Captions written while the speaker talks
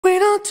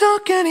don't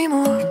talk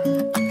anymore.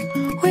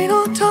 We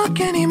don't talk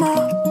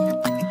anymore.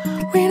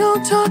 We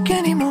don't talk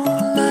anymore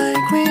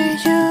like we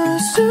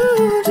used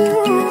to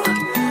do.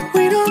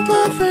 We don't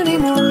love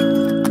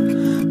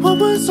anymore. What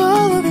was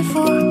all of it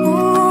for?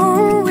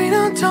 Ooh, we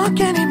don't talk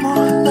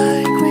anymore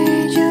like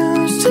we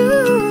used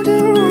to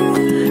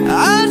do.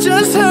 I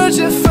just heard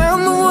you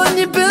found the one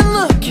you've been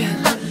looking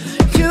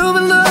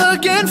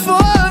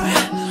for.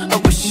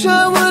 I wish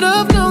I would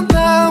have known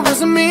that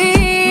wasn't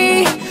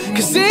me.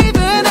 Cause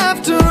even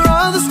after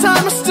all this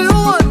time I still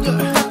wonder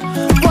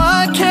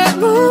why I can't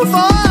move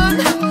on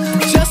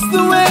just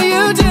the way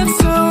you did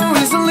so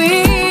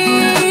easily.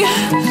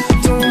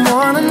 Don't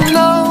wanna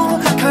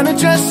know kind of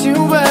dress you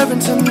wearing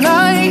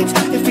tonight,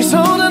 if he's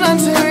holding on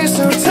to you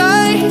so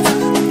tight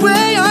the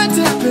way I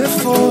did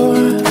before.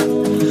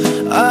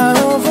 I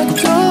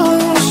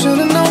overdosed,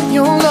 should've known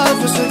your love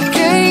was a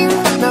game.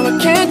 Now I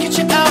can't get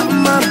you out of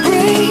my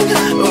brain.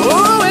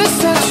 Oh, it's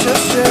such a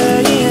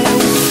shame.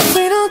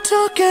 We don't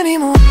talk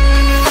anymore.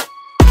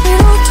 We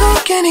don't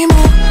talk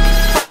anymore.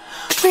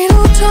 We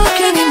don't talk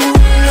anymore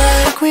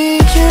like we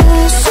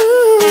used to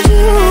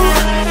do.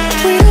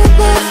 We don't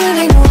laugh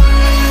anymore.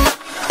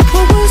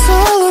 What was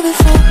all of it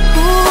for?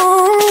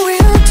 Ooh, we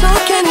don't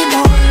talk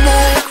anymore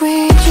like we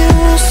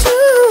used to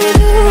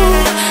do.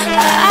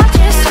 I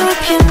just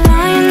hope you're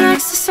lying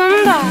next to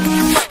somebody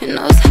who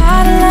knows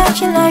how to love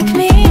you like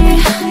me.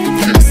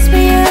 There must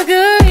be a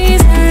good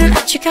reason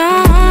that you're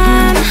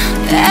gone.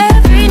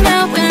 Every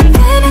now and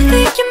then I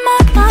think you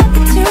might like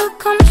me to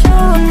come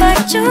show up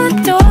at your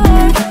door,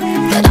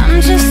 but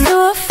I'm just so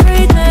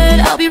afraid that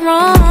I'll be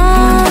wrong.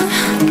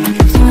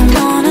 Don't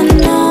wanna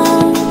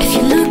know if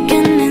you're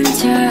looking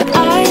into her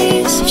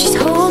eyes, if she's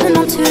holding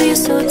on to you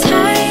so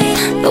tight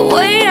the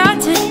way I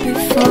did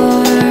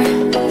before.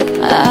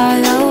 I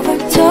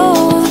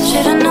overdosed,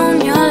 should've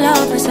known your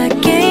love was a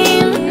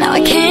game. Now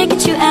I can't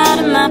get you out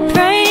of my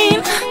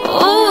brain.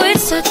 Oh,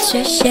 it's such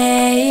a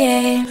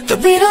shame that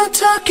we don't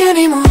talk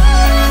anymore.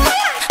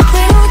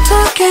 We don't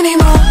talk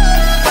anymore.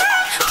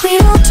 We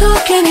don't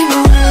talk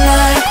anymore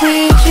like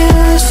we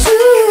used to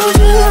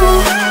do.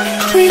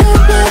 We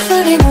don't laugh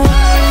anymore.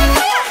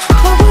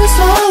 What was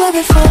all of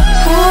it for?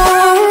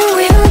 Oh,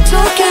 we don't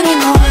talk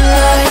anymore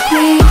like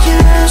we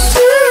used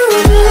to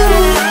do.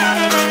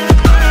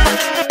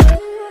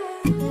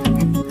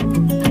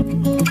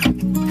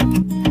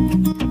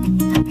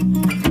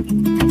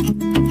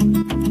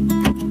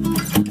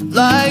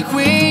 Like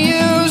we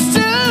used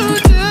to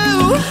do.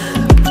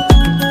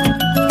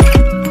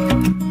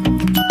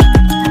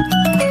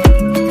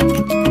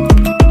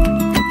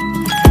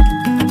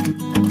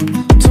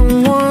 Don't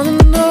wanna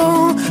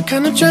know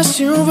kind of dress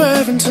you're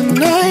wearing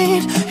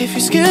tonight, if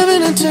he's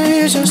giving it to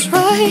you just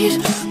right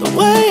the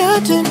way I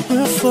did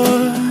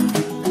before.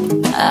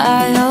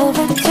 I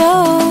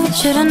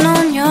overdosed, should've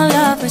known your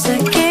love was a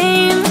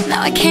game.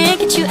 Now I can't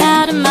get you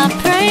out of my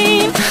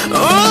brain.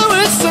 Oh,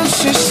 it's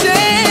such a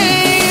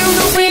shame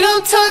that we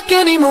don't talk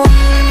anymore.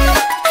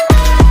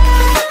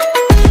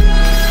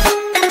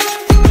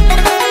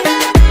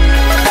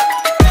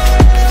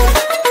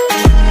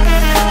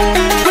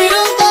 We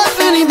don't laugh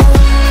anymore.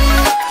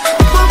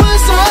 What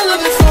was all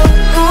of it for?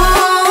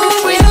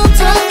 Oh, we don't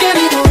talk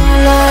anymore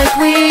like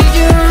we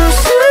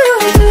used to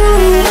do.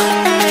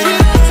 We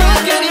don't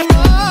talk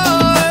anymore.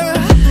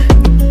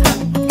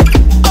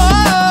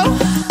 Oh,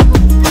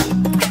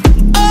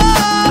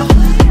 oh.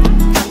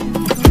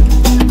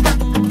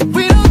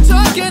 We don't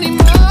talk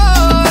anymore.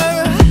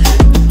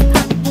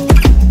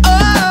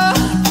 Oh,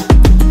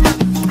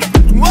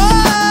 whoa.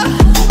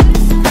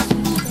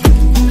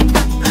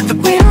 That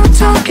we don't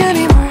talk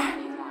anymore.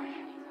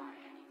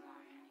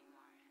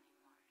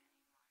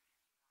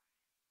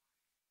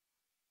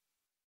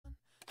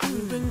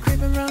 You've been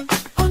creeping around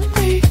on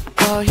me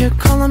while you're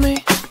calling me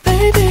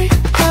baby.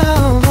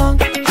 How long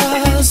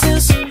has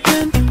this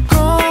been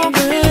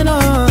going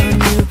on?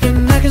 You've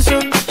been acting so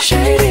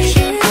shady.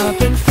 I've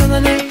been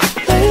feeling it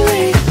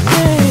lately,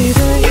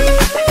 baby.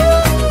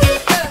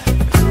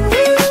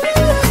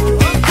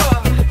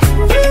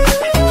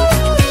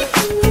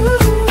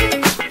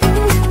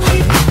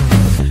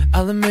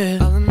 I'll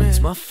admit it's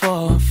my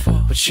fault,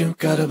 but you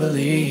gotta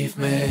believe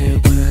me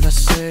when I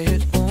say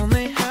it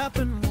only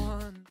happened once.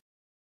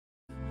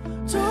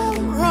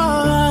 Don't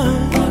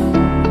run,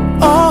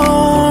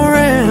 oh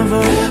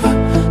river,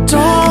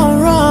 don't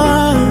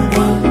run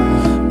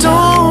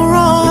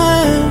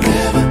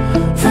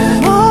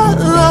from what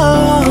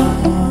love.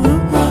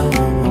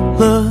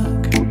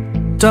 Look,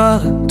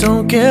 darling,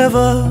 don't give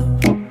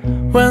up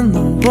when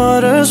the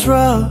water's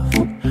rough.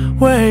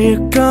 Where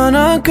you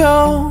gonna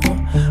go?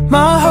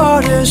 My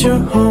heart is your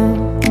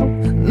home.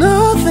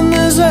 Nothing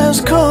is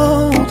as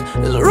cold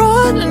as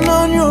running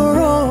on your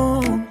own.